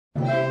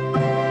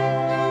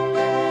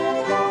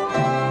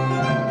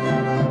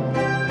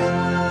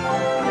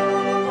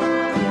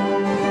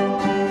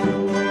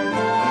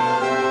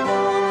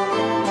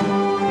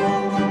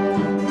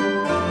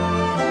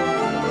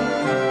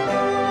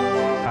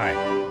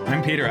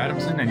I'm Peter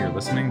Adamson, and you're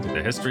listening to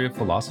the History of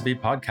Philosophy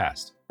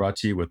podcast, brought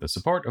to you with the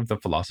support of the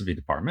Philosophy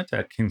Department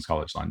at King's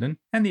College London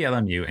and the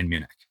LMU in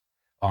Munich,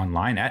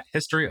 online at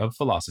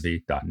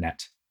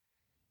historyofphilosophy.net.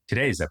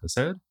 Today's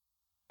episode,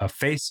 A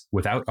Face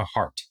Without a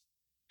Heart,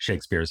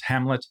 Shakespeare's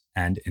Hamlet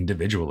and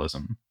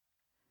Individualism.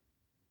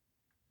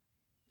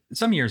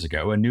 Some years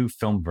ago, a new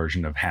film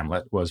version of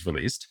Hamlet was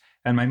released,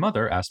 and my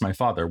mother asked my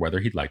father whether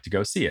he'd like to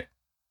go see it.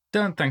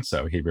 "Don't think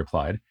so," he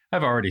replied.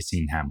 "I've already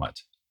seen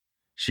Hamlet."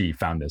 She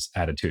found this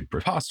attitude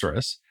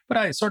preposterous, but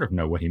I sort of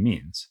know what he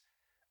means.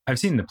 I've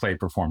seen the play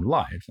performed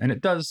live, and it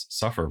does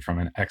suffer from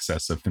an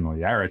excess of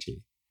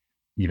familiarity.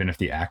 Even if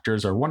the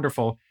actors are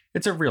wonderful,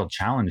 it's a real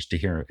challenge to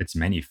hear its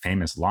many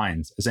famous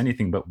lines as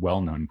anything but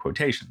well-known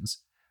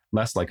quotations,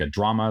 less like a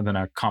drama than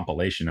a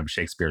compilation of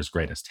Shakespeare's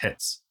greatest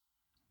hits.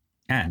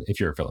 And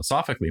if you're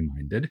philosophically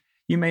minded,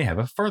 you may have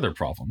a further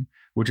problem,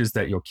 which is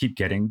that you'll keep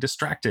getting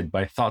distracted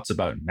by thoughts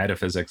about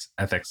metaphysics,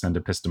 ethics, and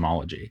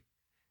epistemology.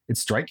 It's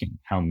striking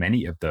how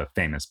many of the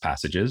famous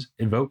passages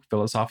evoke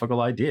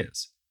philosophical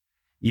ideas.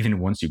 Even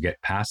once you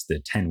get past the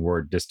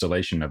 10-word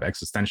distillation of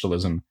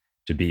existentialism,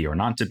 to be or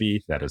not to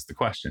be, that is the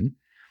question,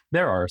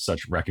 there are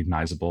such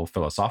recognizable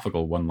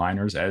philosophical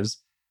one-liners as,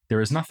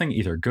 "There is nothing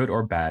either good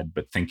or bad,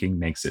 but thinking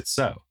makes it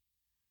so.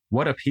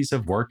 What a piece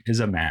of work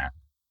is a man.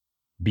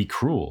 Be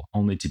cruel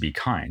only to be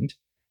kind,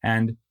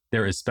 and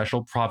there is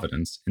special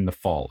providence in the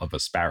fall of a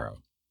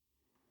sparrow."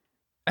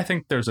 I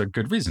think there's a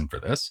good reason for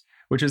this,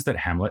 which is that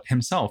Hamlet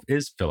himself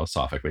is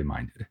philosophically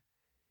minded.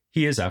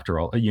 He is, after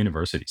all, a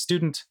university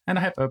student, and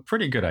I have a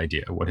pretty good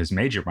idea what his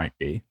major might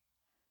be.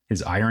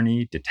 His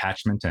irony,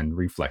 detachment, and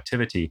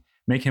reflectivity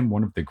make him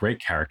one of the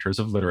great characters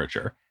of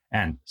literature,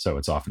 and, so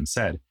it's often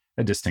said,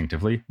 a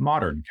distinctively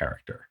modern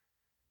character.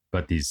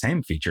 But these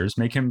same features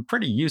make him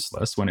pretty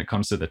useless when it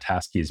comes to the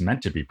task he's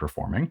meant to be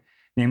performing,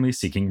 namely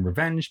seeking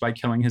revenge by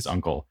killing his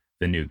uncle,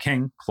 the new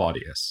king,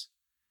 Claudius.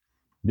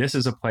 This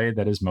is a play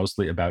that is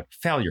mostly about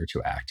failure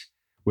to act,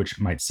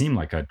 which might seem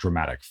like a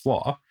dramatic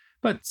flaw,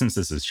 but since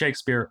this is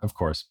Shakespeare, of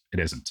course,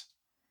 it isn't.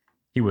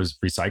 He was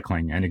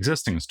recycling an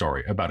existing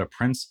story about a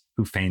prince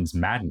who feigns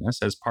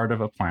madness as part of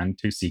a plan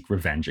to seek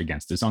revenge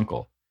against his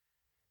uncle.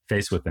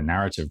 Faced with the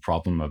narrative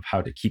problem of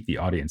how to keep the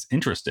audience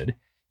interested,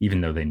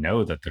 even though they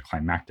know that the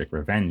climactic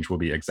revenge will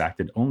be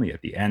exacted only at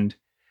the end,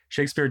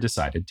 Shakespeare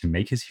decided to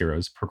make his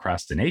hero's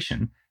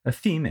procrastination a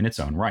theme in its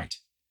own right.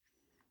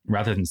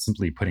 Rather than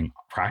simply putting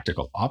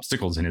practical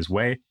obstacles in his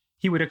way,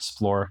 he would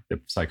explore the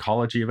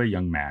psychology of a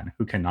young man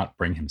who cannot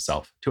bring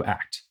himself to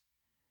act.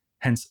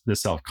 Hence the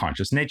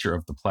self-conscious nature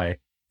of the play,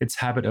 its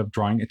habit of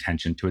drawing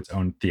attention to its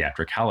own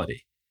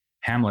theatricality.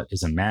 Hamlet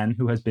is a man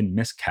who has been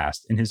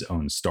miscast in his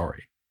own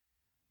story.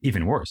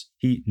 Even worse,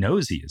 he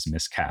knows he is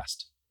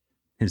miscast.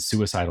 His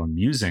suicidal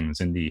musings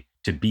in the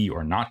 "to be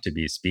or not to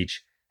be"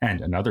 speech, and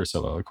another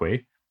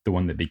soliloquy, the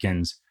one that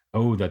begins,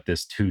 "Oh, that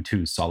this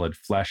too solid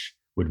flesh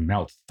would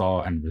melt,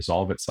 thaw, and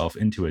resolve itself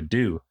into a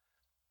dew,"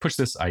 push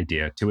this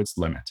idea to its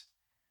limit.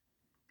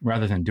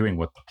 Rather than doing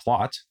what the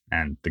plot,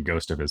 and the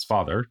ghost of his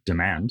father,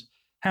 demand,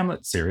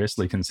 Hamlet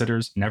seriously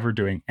considers never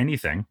doing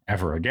anything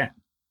ever again.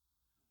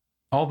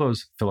 All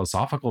those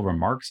philosophical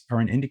remarks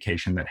are an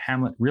indication that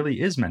Hamlet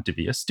really is meant to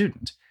be a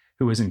student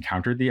who has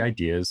encountered the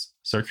ideas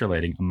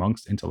circulating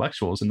amongst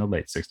intellectuals in the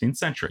late 16th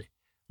century,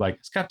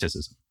 like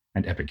skepticism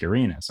and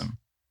Epicureanism.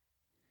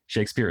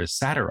 Shakespeare is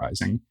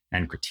satirizing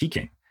and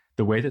critiquing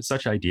the way that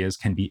such ideas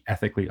can be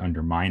ethically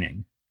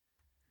undermining.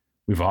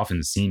 We've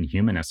often seen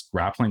humanists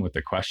grappling with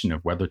the question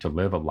of whether to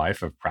live a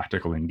life of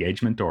practical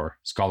engagement or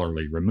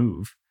scholarly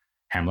remove.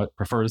 Hamlet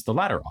prefers the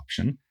latter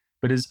option,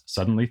 but is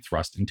suddenly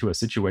thrust into a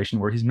situation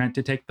where he's meant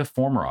to take the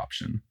former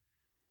option.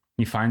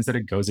 He finds that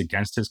it goes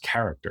against his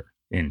character,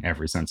 in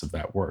every sense of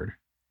that word.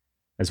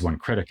 As one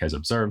critic has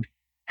observed,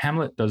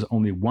 Hamlet does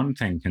only one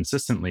thing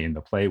consistently in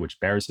the play which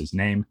bears his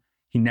name: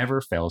 he never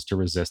fails to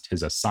resist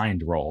his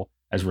assigned role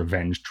as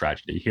revenge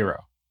tragedy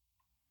hero.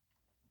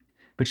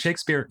 But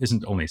Shakespeare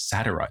isn't only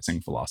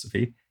satirizing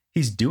philosophy,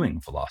 he's doing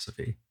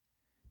philosophy.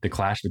 The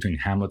clash between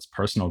Hamlet's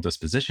personal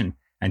disposition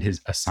and his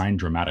assigned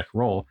dramatic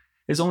role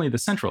is only the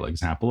central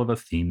example of a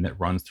theme that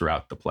runs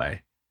throughout the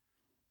play.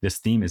 This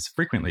theme is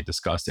frequently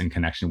discussed in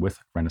connection with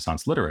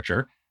Renaissance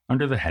literature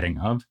under the heading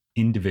of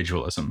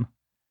individualism.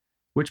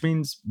 Which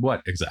means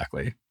what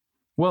exactly?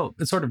 Well,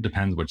 it sort of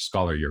depends which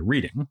scholar you're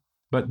reading,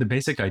 but the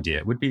basic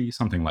idea would be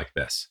something like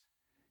this.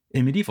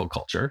 In medieval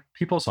culture,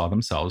 people saw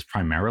themselves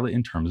primarily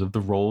in terms of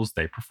the roles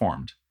they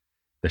performed.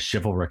 The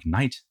chivalric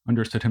knight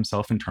understood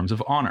himself in terms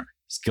of honor,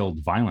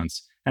 skilled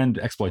violence, and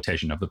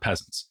exploitation of the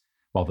peasants,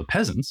 while the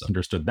peasants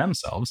understood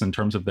themselves in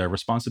terms of their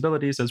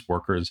responsibilities as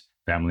workers,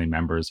 family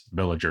members,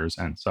 villagers,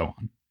 and so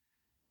on.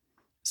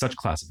 Such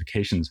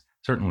classifications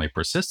certainly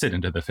persisted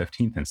into the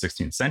 15th and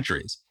 16th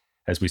centuries,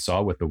 as we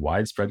saw with the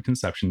widespread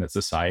conception that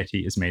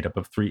society is made up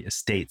of three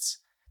estates: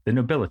 the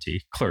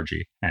nobility,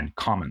 clergy, and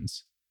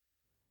commons.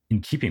 In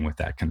keeping with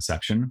that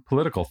conception,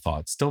 political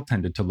thought still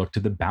tended to look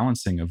to the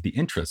balancing of the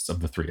interests of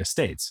the three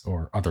estates,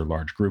 or other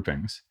large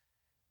groupings.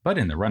 But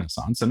in the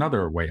Renaissance,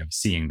 another way of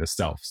seeing the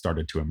self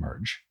started to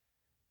emerge.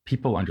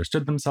 People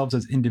understood themselves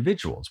as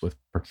individuals with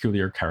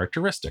peculiar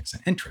characteristics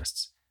and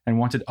interests, and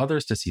wanted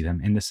others to see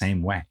them in the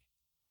same way.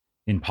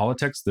 In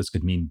politics, this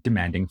could mean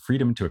demanding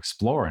freedom to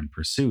explore and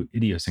pursue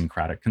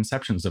idiosyncratic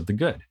conceptions of the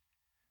good.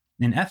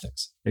 In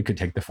ethics, it could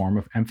take the form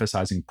of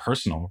emphasizing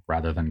personal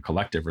rather than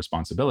collective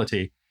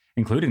responsibility,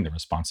 including the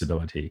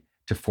responsibility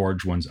to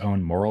forge one's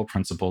own moral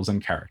principles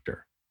and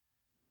character.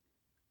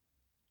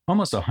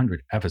 Almost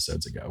 100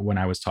 episodes ago, when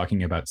I was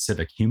talking about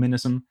civic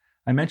humanism,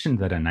 I mentioned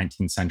that a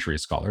 19th century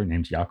scholar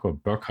named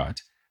Jakob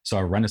Burckhardt saw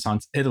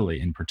Renaissance Italy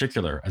in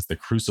particular as the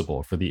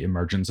crucible for the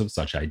emergence of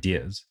such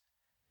ideas.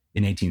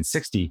 In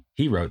 1860,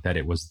 he wrote that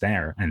it was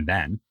there and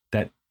then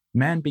that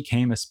man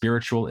became a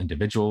spiritual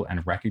individual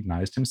and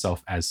recognized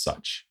himself as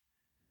such.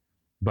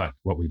 But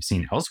what we've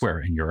seen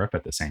elsewhere in Europe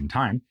at the same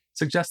time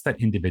suggests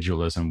that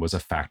individualism was a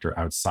factor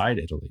outside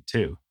Italy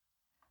too.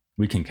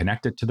 We can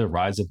connect it to the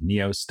rise of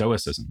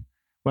Neo-Stoicism,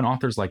 when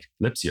authors like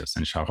Lipsius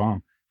and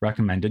Charon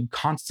recommended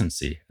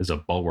constancy as a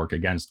bulwark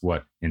against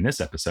what, in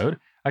this episode,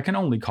 I can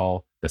only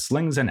call the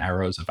slings and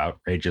arrows of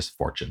outrageous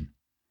fortune.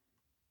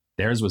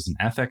 Theirs was an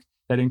ethic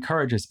that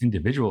encourages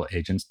individual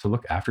agents to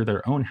look after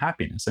their own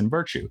happiness and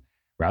virtue,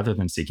 rather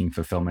than seeking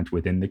fulfillment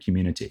within the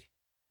community.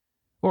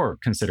 Or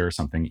consider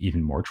something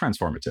even more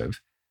transformative,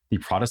 the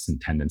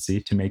Protestant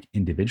tendency to make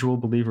individual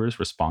believers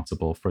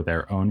responsible for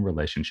their own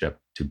relationship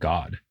to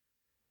God.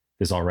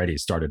 This already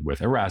started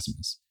with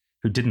Erasmus,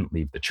 who didn't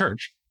leave the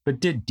church, but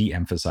did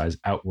de-emphasize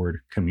outward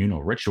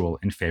communal ritual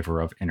in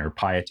favor of inner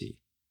piety.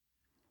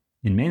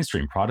 In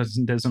mainstream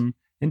Protestantism,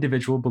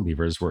 individual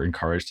believers were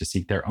encouraged to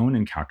seek their own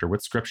encounter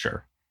with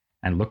Scripture,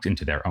 and looked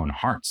into their own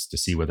hearts to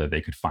see whether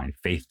they could find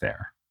faith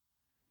there.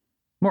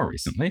 More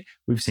recently,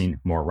 we've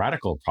seen more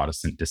radical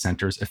Protestant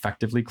dissenters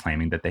effectively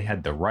claiming that they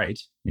had the right,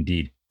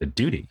 indeed the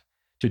duty,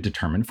 to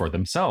determine for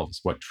themselves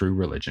what true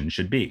religion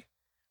should be.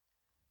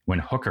 When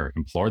Hooker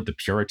implored the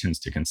Puritans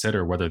to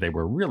consider whether they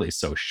were really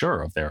so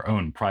sure of their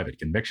own private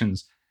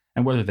convictions,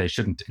 and whether they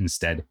shouldn't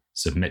instead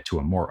submit to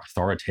a more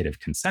authoritative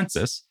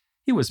consensus,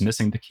 he was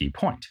missing the key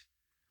point.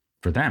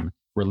 For them,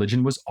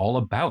 religion was all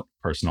about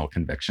personal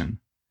conviction.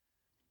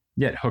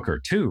 Yet Hooker,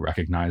 too,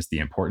 recognized the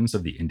importance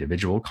of the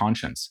individual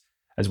conscience,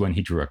 as when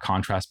he drew a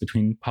contrast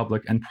between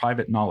public and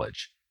private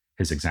knowledge.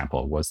 His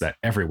example was that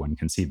everyone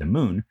can see the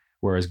moon,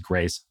 whereas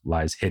grace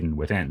lies hidden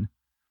within.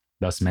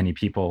 Thus many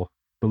people,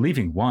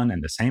 believing one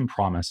and the same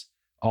promise,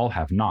 all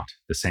have not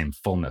the same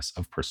fullness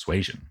of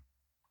persuasion.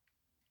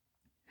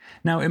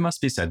 Now, it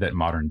must be said that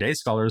modern-day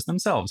scholars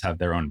themselves have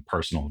their own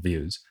personal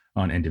views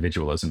on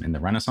individualism in the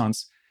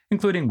Renaissance,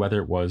 including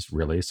whether it was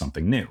really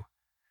something new.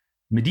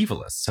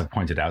 Medievalists have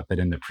pointed out that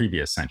in the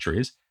previous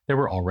centuries, there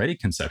were already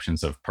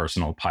conceptions of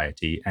personal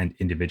piety and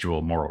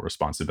individual moral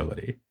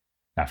responsibility.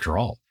 After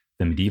all,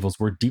 the medievals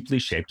were deeply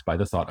shaped by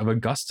the thought of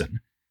Augustine,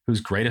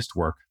 whose greatest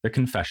work, the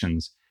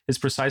Confessions, is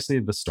precisely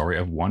the story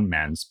of one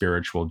man's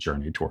spiritual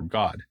journey toward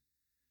God.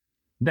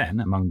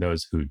 Then, among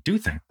those who do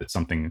think that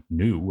something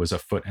new was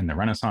afoot in the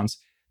Renaissance,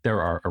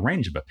 there are a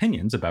range of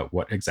opinions about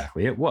what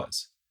exactly it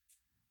was.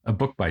 A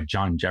book by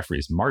John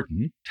Jeffries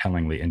Martin,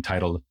 tellingly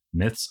entitled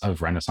Myths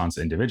of Renaissance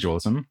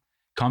Individualism,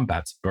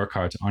 combats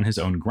Burckhardt on his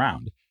own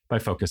ground by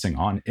focusing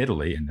on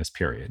Italy in this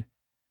period.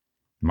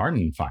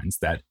 Martin finds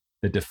that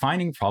the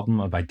defining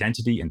problem of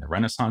identity in the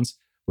Renaissance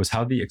was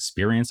how the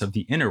experience of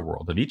the inner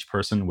world of each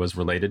person was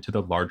related to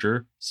the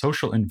larger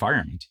social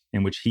environment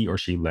in which he or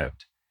she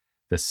lived.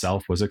 The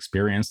self was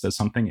experienced as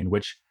something in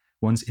which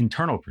one's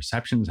internal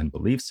perceptions and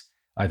beliefs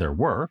either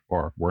were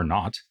or were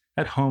not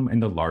at home in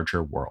the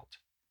larger world.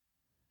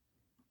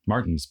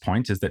 Martin's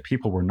point is that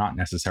people were not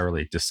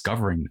necessarily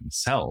discovering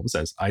themselves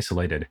as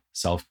isolated,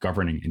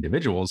 self-governing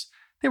individuals.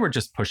 They were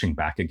just pushing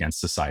back against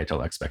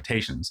societal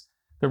expectations,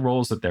 the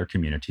roles that their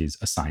communities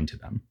assigned to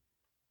them.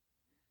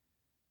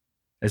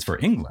 As for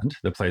England,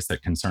 the place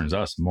that concerns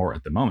us more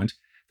at the moment,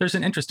 there's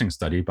an interesting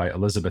study by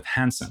Elizabeth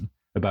Hanson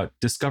about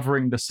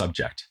discovering the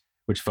subject,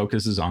 which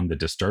focuses on the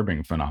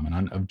disturbing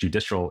phenomenon of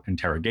judicial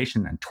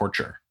interrogation and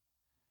torture.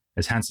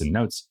 As Hanson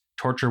notes,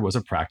 torture was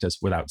a practice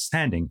without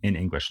standing in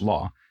English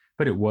law,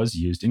 but it was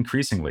used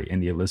increasingly in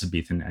the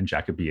Elizabethan and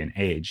Jacobean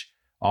age,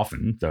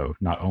 often, though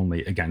not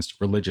only against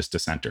religious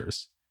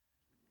dissenters.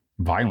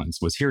 Violence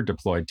was here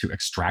deployed to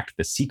extract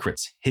the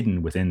secrets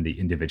hidden within the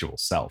individual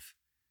self.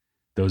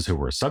 Those who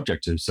were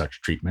subject to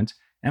such treatment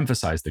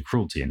emphasized the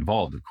cruelty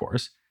involved, of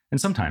course, and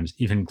sometimes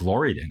even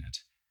gloried in it.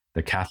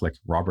 The Catholic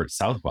Robert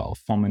Southwell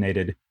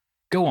fulminated,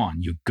 "Go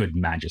on, you good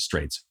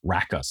magistrates,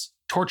 rack us,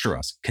 torture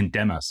us,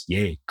 condemn us,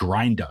 yea,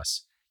 grind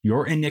us.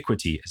 Your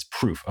iniquity is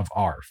proof of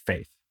our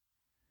faith."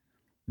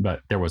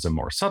 But there was a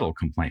more subtle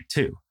complaint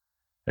too.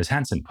 As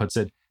Hanson puts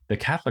it, the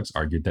Catholics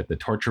argued that the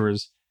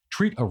torturers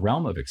treat a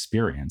realm of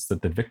experience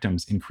that the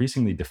victims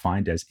increasingly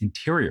defined as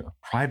interior,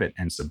 private,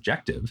 and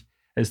subjective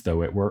as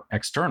though it were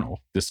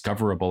external,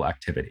 discoverable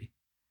activity.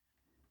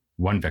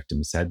 One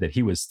victim said that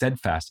he was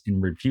steadfast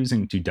in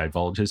refusing to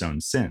divulge his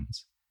own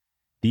sins.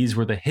 "These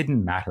were the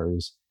hidden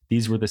matters,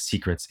 these were the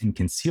secrets in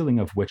concealing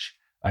of which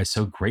I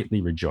so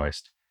greatly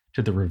rejoiced,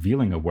 to the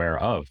revealing of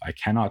whereof I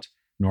cannot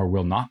nor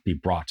will not be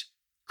brought.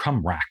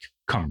 Come rack,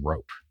 come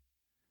rope.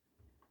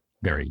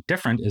 Very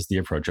different is the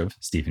approach of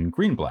Stephen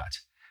Greenblatt,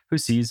 who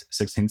sees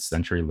 16th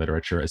century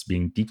literature as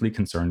being deeply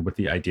concerned with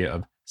the idea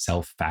of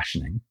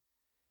self-fashioning.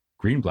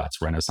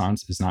 Greenblatt's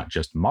Renaissance is not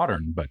just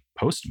modern, but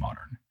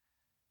postmodern.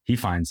 He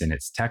finds in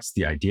its text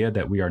the idea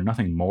that we are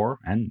nothing more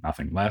and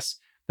nothing less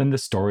than the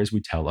stories we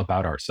tell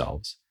about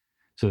ourselves,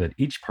 so that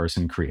each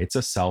person creates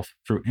a self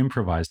through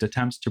improvised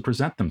attempts to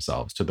present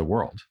themselves to the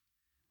world.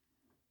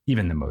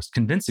 Even the most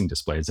convincing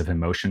displays of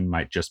emotion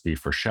might just be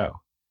for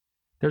show.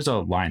 There's a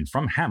line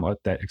from Hamlet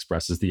that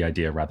expresses the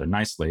idea rather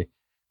nicely.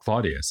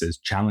 Claudius is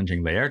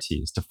challenging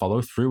Laertes to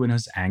follow through in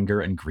his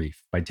anger and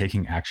grief by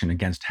taking action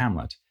against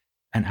Hamlet,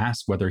 and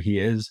asks whether he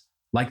is,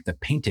 like the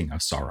painting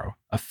of sorrow,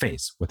 a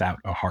face without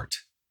a heart.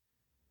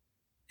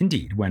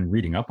 Indeed, when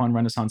reading up on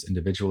Renaissance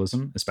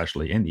individualism,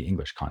 especially in the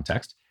English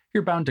context,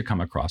 you're bound to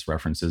come across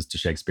references to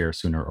Shakespeare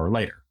sooner or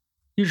later,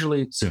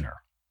 usually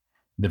sooner.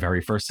 The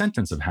very first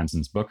sentence of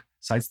Hanson's book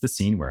cites the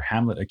scene where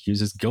Hamlet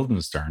accuses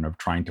Guildenstern of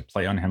trying to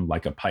play on him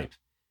like a pipe.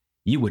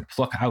 "You would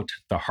pluck out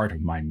the heart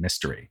of my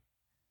mystery."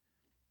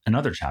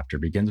 Another chapter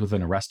begins with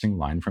an arresting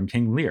line from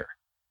King Lear.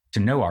 "To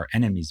know our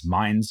enemies'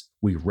 minds,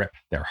 we rip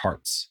their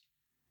hearts."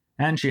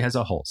 And she has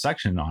a whole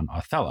section on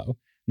Othello,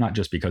 not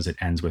just because it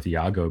ends with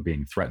Iago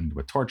being threatened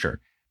with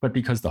torture, but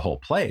because the whole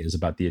play is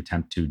about the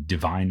attempt to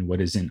divine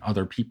what is in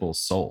other people's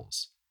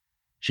souls.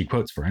 She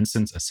quotes, for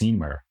instance, a scene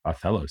where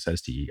Othello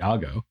says to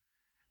Iago,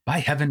 "By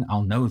heaven,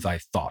 I'll know thy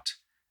thought,"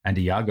 and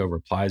Iago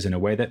replies in a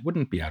way that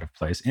wouldn't be out of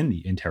place in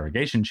the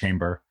interrogation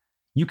chamber,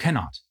 "You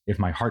cannot, if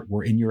my heart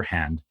were in your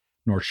hand,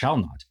 nor shall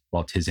not,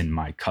 while 'tis in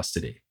my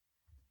custody."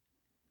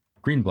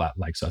 Greenblatt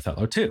likes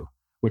Othello too,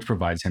 which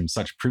provides him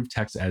such proof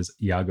text as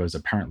Iago's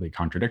apparently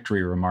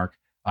contradictory remark,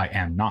 "I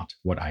am not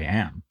what I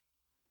am."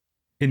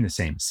 In the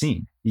same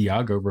scene,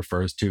 Iago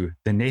refers to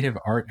the native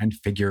art and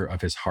figure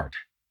of his heart,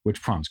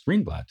 which prompts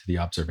Greenblatt to the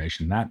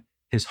observation that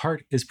his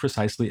heart is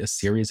precisely a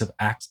series of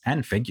acts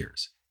and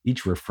figures,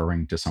 each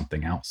referring to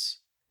something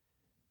else.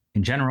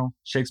 In general,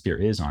 Shakespeare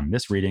is, on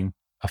this reading,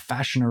 a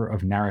fashioner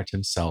of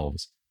narrative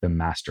selves, the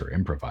master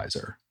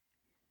improviser.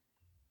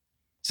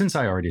 Since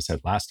I already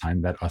said last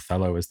time that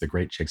Othello is the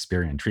great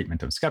Shakespearean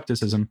treatment of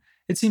skepticism,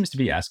 it seems to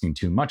be asking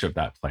too much of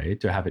that play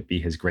to have it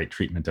be his great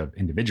treatment of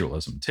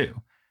individualism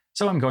too,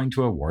 so I'm going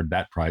to award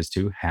that prize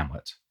to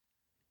Hamlet.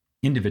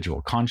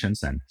 Individual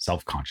conscience and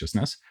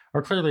self-consciousness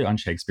are clearly on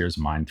Shakespeare's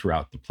mind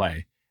throughout the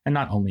play, and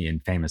not only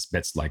in famous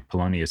bits like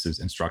Polonius's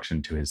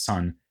instruction to his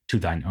son, "To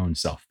thine own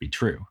self be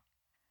true."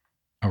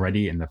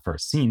 Already in the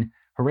first scene,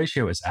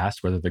 Horatio is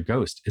asked whether the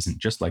ghost isn't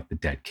just like the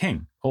dead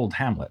king, old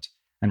Hamlet,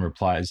 and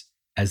replies,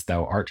 "As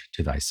thou art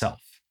to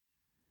thyself."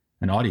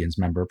 An audience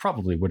member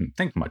probably wouldn't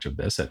think much of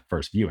this at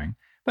first viewing,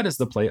 but as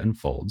the play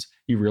unfolds,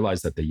 you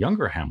realize that the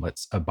younger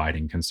Hamlet's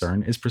abiding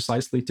concern is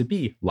precisely to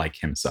be like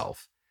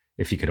himself,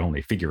 if he could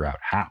only figure out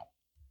how.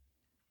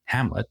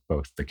 Hamlet,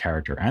 both the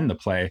character and the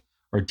play,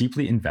 are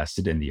deeply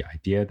invested in the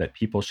idea that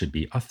people should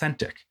be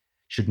authentic,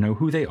 should know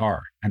who they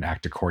are and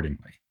act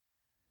accordingly.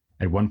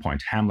 At one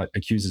point, Hamlet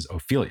accuses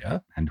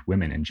Ophelia, and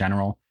women in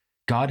general,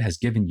 "God has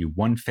given you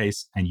one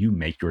face and you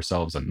make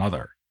yourselves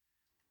another."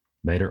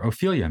 Later,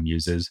 Ophelia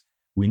muses,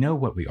 "We know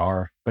what we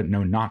are, but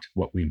know not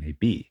what we may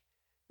be."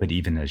 But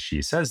even as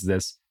she says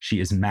this, she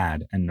is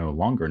mad and no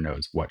longer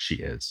knows what she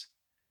is.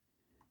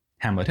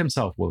 Hamlet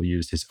himself will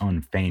use his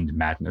own feigned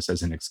madness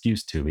as an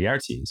excuse to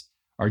Laertes,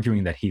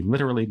 arguing that he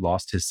literally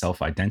lost his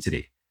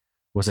self-identity.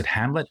 Was it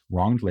Hamlet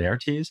wronged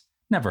Laertes?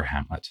 Never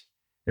Hamlet.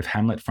 If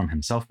Hamlet from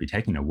himself be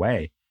taken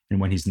away, and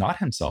when he's not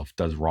himself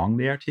does wrong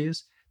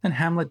Laertes, then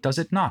Hamlet does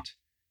it not.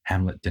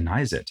 Hamlet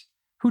denies it.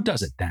 Who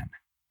does it then?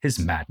 His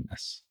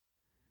madness.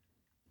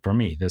 For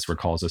me, this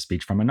recalls a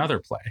speech from another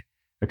play,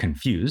 a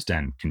confused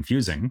and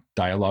confusing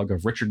dialogue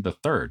of Richard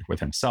III with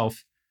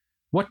himself.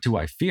 "What do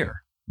I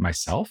fear?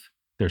 Myself?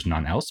 There's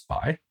none else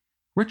by.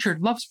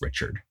 Richard loves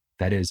Richard.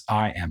 That is,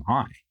 I am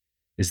I.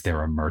 Is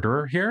there a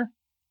murderer here?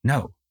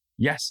 No.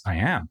 Yes, I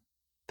am.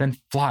 Then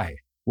fly.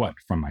 What,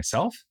 from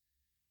myself?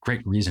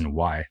 Great reason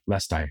why,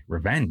 lest I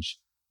revenge.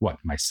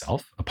 What,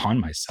 myself? Upon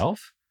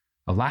myself?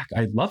 Alack,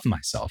 I love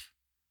myself.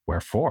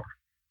 Wherefore?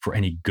 For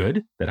any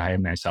good that I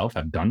myself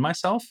have done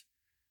myself?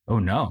 Oh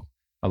no.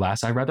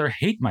 Alas, I rather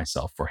hate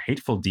myself for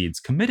hateful deeds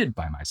committed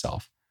by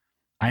myself.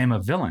 I am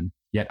a villain,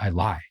 yet I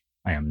lie.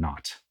 I am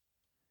not."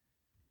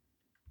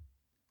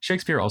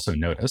 Shakespeare also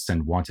noticed,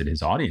 and wanted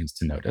his audience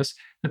to notice,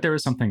 that there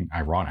is something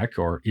ironic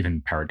or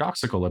even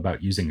paradoxical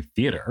about using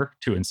theater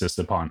to insist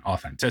upon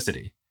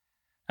authenticity.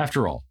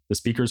 After all, the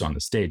speakers on the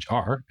stage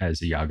are,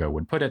 as Iago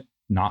would put it,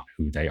 not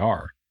who they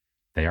are.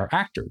 They are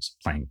actors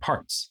playing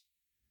parts.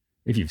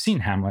 If you've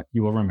seen Hamlet,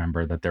 you will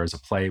remember that there is a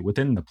play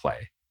within the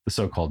play, the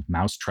so-called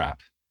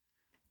mousetrap.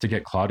 To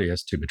get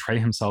Claudius to betray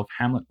himself,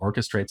 Hamlet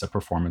orchestrates a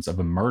performance of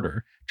a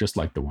murder just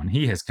like the one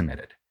he has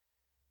committed.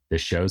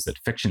 This shows that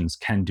fictions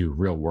can do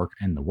real work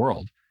in the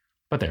world,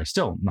 but they are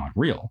still not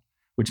real,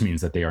 which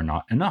means that they are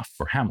not enough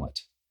for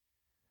Hamlet.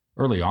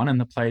 Early on in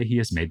the play, he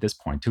has made this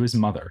point to his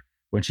mother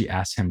when she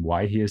asks him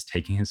why he is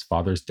taking his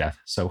father's death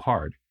so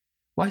hard.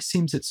 "Why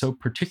seems it so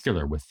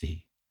particular with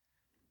thee?"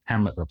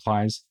 Hamlet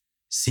replies,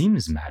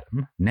 Seems,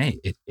 madam, nay,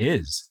 it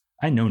is.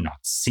 I know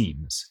not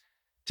seems.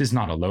 'Tis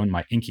not alone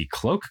my inky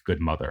cloak,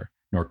 good mother,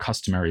 nor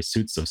customary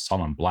suits of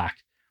solemn black,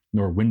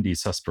 nor windy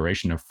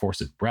suspiration of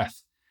forced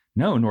breath,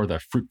 no, nor the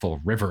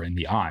fruitful river in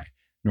the eye,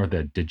 nor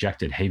the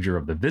dejected haviour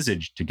of the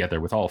visage,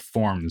 together with all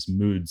forms,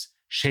 moods,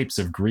 shapes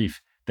of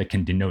grief that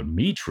can denote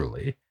me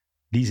truly.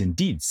 These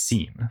indeed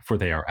seem, for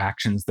they are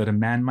actions that a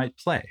man might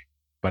play,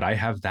 but I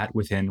have that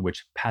within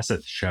which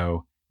passeth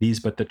show, these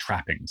but the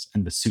trappings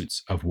and the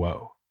suits of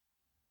woe.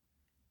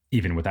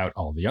 Even without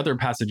all the other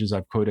passages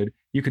I've quoted,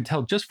 you could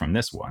tell just from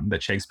this one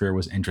that Shakespeare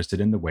was interested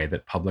in the way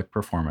that public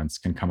performance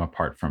can come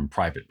apart from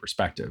private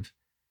perspective.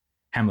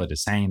 Hamlet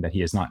is saying that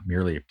he is not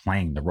merely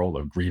playing the role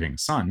of grieving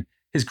son,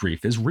 his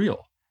grief is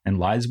real and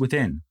lies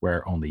within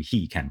where only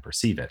he can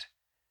perceive it.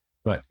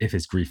 But if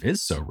his grief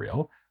is so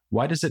real,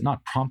 why does it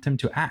not prompt him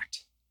to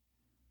act?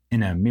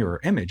 In a mirror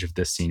image of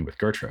this scene with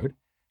Gertrude,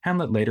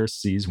 Hamlet later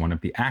sees one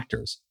of the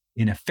actors,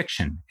 in a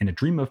fiction, in a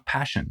dream of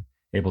passion,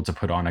 able to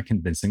put on a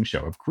convincing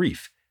show of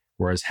grief,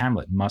 whereas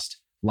Hamlet must,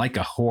 like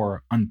a whore,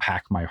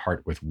 unpack my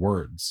heart with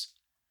words.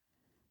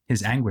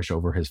 His anguish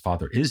over his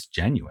father is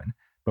genuine,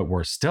 but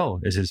worse still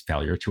is his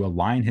failure to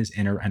align his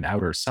inner and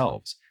outer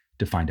selves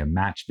to find a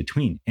match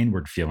between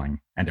inward feeling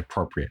and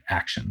appropriate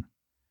action.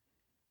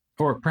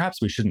 Or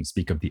perhaps we shouldn't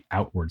speak of the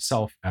outward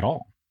self at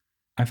all.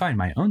 I find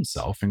my own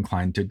self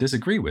inclined to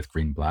disagree with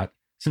Greenblatt,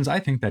 since I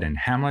think that in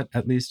Hamlet,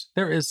 at least,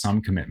 there is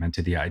some commitment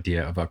to the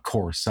idea of a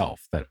core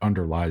self that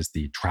underlies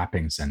the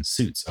trappings and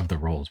suits of the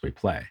roles we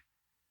play.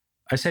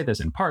 I say this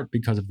in part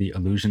because of the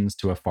allusions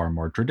to a far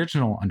more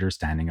traditional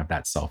understanding of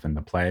that self in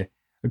the play,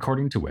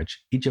 according to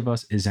which each of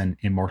us is an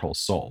immortal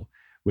soul,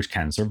 which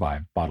can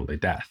survive bodily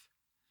death.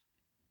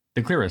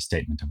 The clearest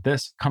statement of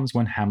this comes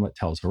when Hamlet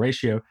tells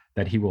Horatio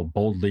that he will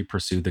boldly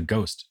pursue the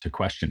ghost to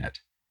question it.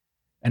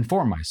 And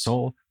for my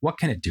soul, what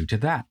can it do to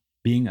that,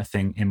 being a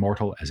thing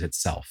immortal as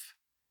itself?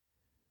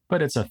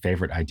 But it's a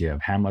favorite idea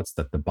of Hamlet's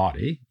that the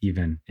body,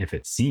 even if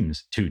it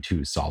seems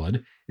too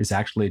solid, is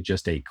actually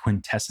just a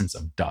quintessence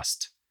of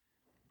dust.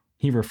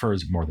 He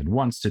refers more than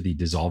once to the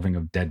dissolving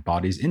of dead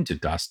bodies into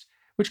dust,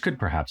 which could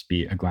perhaps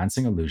be a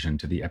glancing allusion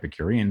to the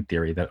Epicurean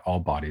theory that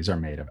all bodies are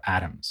made of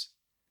atoms.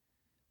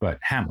 But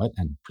Hamlet,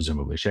 and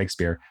presumably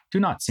Shakespeare, do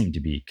not seem to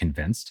be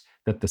convinced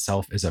that the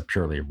self is a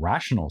purely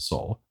rational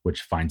soul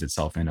which finds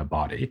itself in a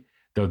body,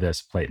 though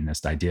this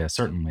Platonist idea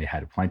certainly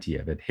had plenty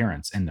of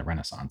adherents in the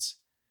Renaissance.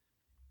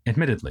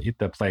 Admittedly,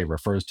 the play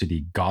refers to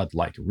the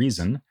godlike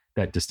reason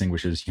that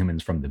distinguishes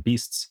humans from the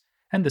beasts,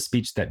 and the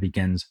speech that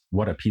begins,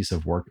 "What a piece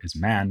of work is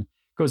man,"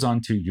 goes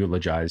on to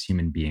eulogize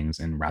human beings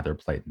in rather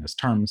Platonist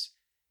terms.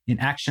 In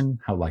action,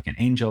 how like an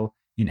angel;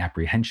 in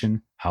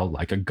apprehension, how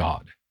like a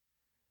god.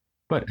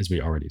 But as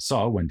we already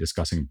saw when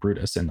discussing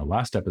Brutus in the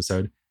last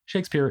episode,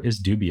 Shakespeare is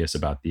dubious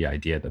about the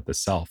idea that the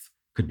self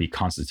could be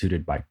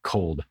constituted by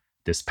cold,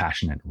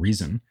 dispassionate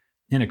reason,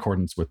 in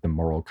accordance with the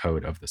moral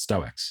code of the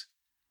Stoics.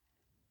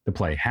 The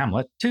play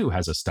Hamlet, too,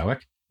 has a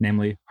Stoic,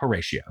 namely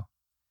Horatio.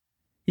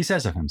 He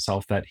says of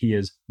himself that he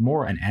is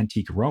more an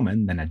antique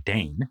Roman than a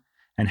Dane,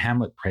 and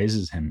Hamlet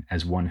praises him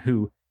as one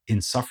who,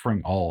 in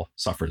suffering all,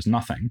 suffers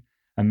nothing,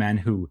 a man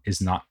who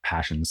is not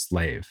passion's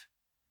slave.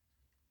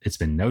 It's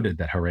been noted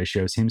that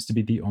Horatio seems to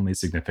be the only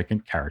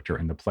significant character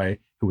in the play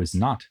who is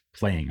not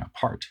playing a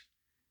part.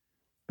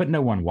 But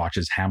no one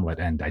watches Hamlet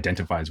and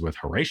identifies with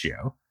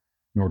Horatio,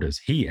 nor does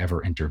he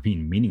ever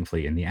intervene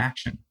meaningfully in the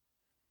action.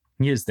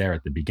 He is there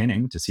at the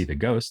beginning to see the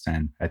ghost,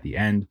 and at the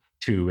end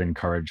to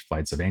encourage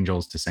flights of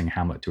angels to sing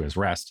Hamlet to his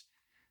rest,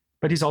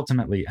 but he's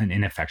ultimately an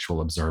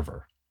ineffectual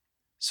observer.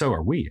 So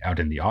are we out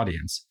in the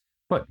audience,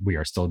 but we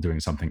are still doing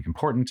something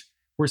important.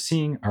 We're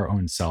seeing our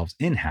own selves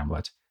in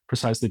Hamlet,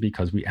 precisely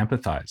because we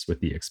empathize with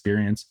the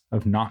experience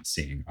of not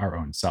seeing our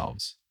own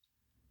selves.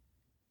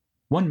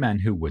 One man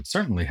who would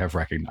certainly have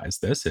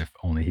recognized this, if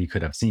only he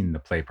could have seen the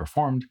play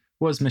performed,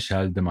 was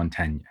Michel de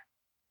Montaigne.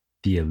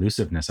 The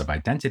elusiveness of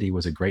identity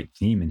was a great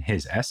theme in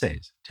his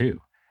essays,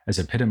 too, as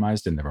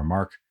epitomized in the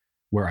remark,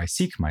 "Where I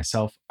seek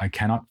myself, I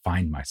cannot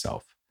find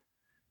myself."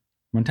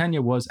 Montaigne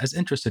was as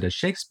interested as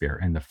Shakespeare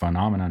in the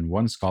phenomenon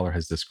one scholar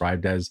has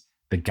described as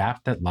the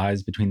gap that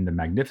lies between the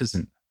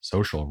magnificent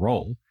social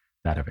role,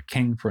 that of a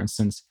king, for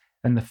instance,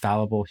 and the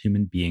fallible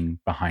human being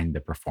behind the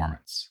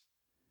performance.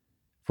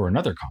 For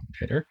another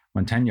commentator,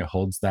 Montaigne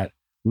holds that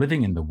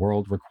living in the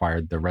world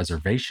required the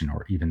reservation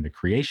or even the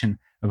creation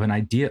of an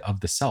idea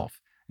of the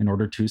self in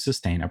order to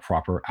sustain a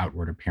proper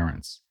outward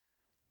appearance.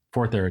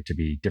 For there to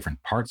be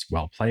different parts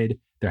well played,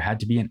 there had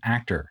to be an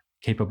actor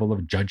capable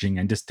of judging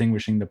and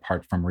distinguishing the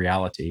part from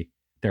reality.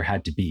 There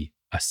had to be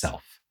a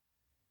self.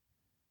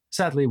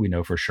 Sadly, we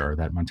know for sure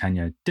that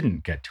Montaigne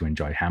didn't get to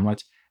enjoy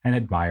Hamlet and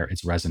admire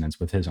its resonance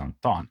with his own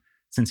thought,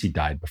 since he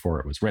died before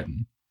it was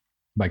written.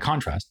 By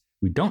contrast,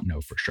 we don't know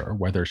for sure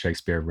whether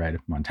Shakespeare read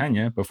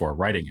Montaigne before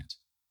writing it.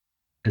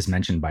 As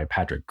mentioned by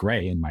Patrick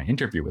Gray in my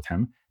interview with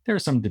him, there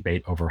is some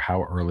debate over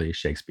how early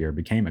Shakespeare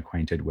became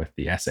acquainted with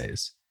the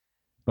essays.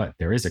 But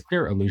there is a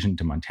clear allusion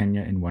to Montaigne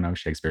in one of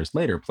Shakespeare's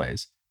later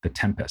plays, The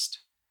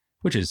Tempest,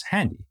 which is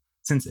handy,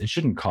 since it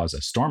shouldn't cause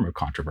a storm of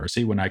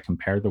controversy when I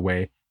compare the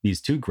way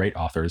These two great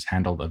authors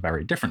handled a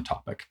very different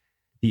topic: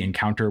 the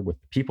encounter with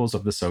the peoples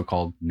of the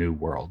so-called New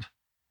World.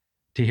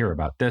 To hear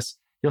about this,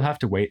 you'll have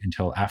to wait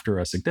until after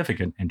a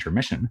significant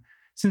intermission,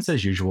 since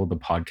as usual the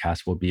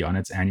podcast will be on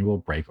its annual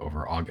break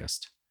over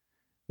August.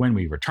 When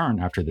we return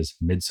after this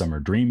midsummer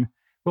dream,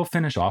 we'll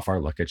finish off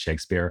our look at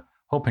Shakespeare,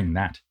 hoping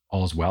that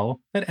all's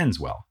well that ends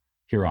well,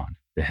 here on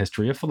The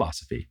History of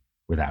Philosophy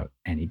Without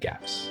Any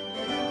Gaps.